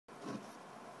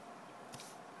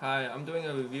Hi, I'm doing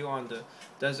a review on the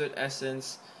Desert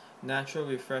Essence Natural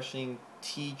Refreshing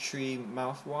Tea Tree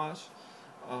Mouthwash.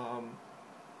 Um,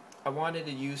 I wanted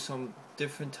to use some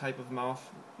different type of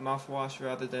mouthwash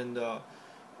rather than the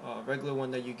regular one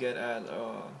that you get at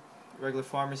regular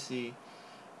pharmacy,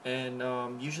 and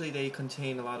usually they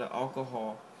contain a lot of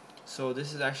alcohol. So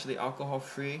this is actually alcohol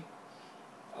free.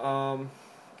 Um,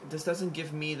 this doesn't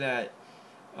give me that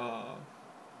uh,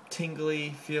 tingly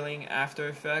feeling after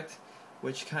effect,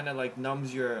 which kind of like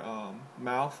numbs your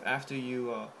mouth after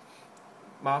you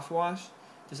mouthwash.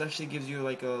 This actually gives you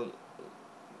like a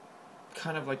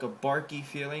kind of like a barky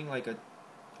feeling, like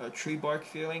a tree bark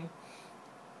feeling.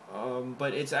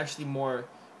 But it's actually more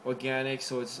organic,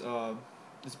 so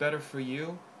it's better for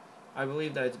you. I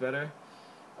believe that it's better.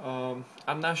 I'm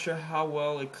not sure how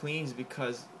well it cleans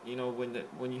because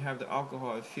when you have the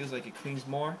alcohol, it feels like it cleans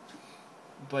more.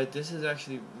 But this is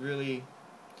actually really,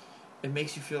 it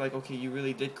makes you feel like, okay, you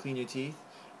really did clean your teeth.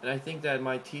 And I think that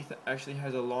my teeth actually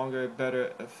has a longer,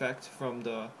 better effect from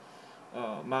the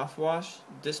mouthwash,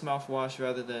 this mouthwash,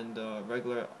 rather than the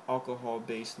regular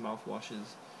alcohol-based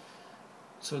mouthwashes.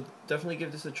 So definitely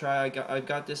give this a try. I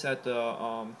got this at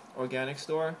the organic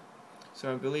store,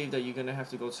 so I believe that you're gonna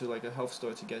have to go to like a health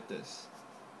store to get this.